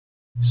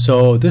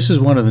So this is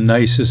one of the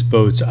nicest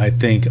boats I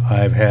think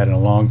I've had in a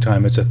long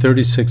time. It's a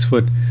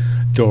 36-foot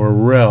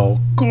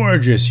Doral,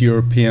 gorgeous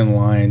European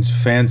lines,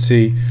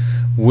 fancy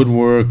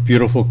woodwork,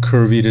 beautiful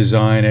curvy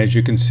design. As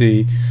you can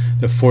see,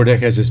 the foredeck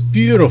has this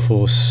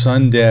beautiful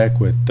sun deck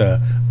with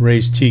the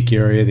raised teak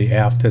area. The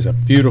aft has a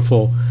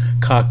beautiful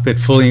cockpit,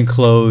 fully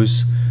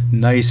enclosed,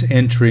 nice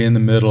entry in the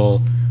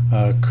middle,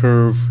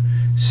 curved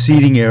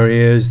seating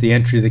areas. The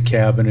entry to the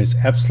cabin is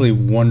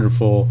absolutely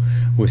wonderful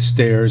with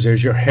stairs.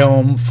 There's your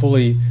helm,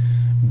 fully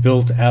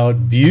built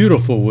out,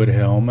 beautiful wood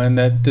helm, and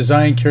that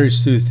design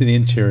carries through to the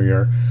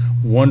interior.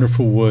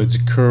 Wonderful woods,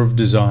 curved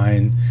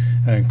design,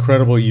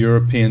 incredible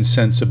European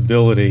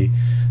sensibility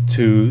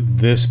to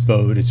this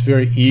boat. It's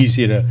very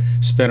easy to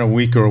spend a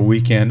week or a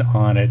weekend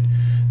on it.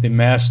 The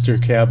master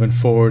cabin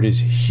forward is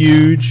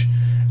huge.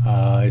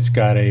 It's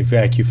got a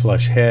vacuum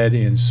flush head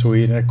in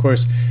suite, and of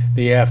course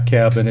the aft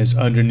cabin is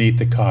underneath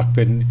the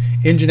cockpit, and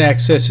engine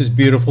access is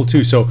beautiful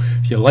too. So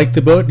if you like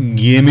the boat,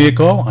 give me a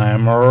call.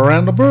 I'm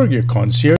Randall Burg, your concierge.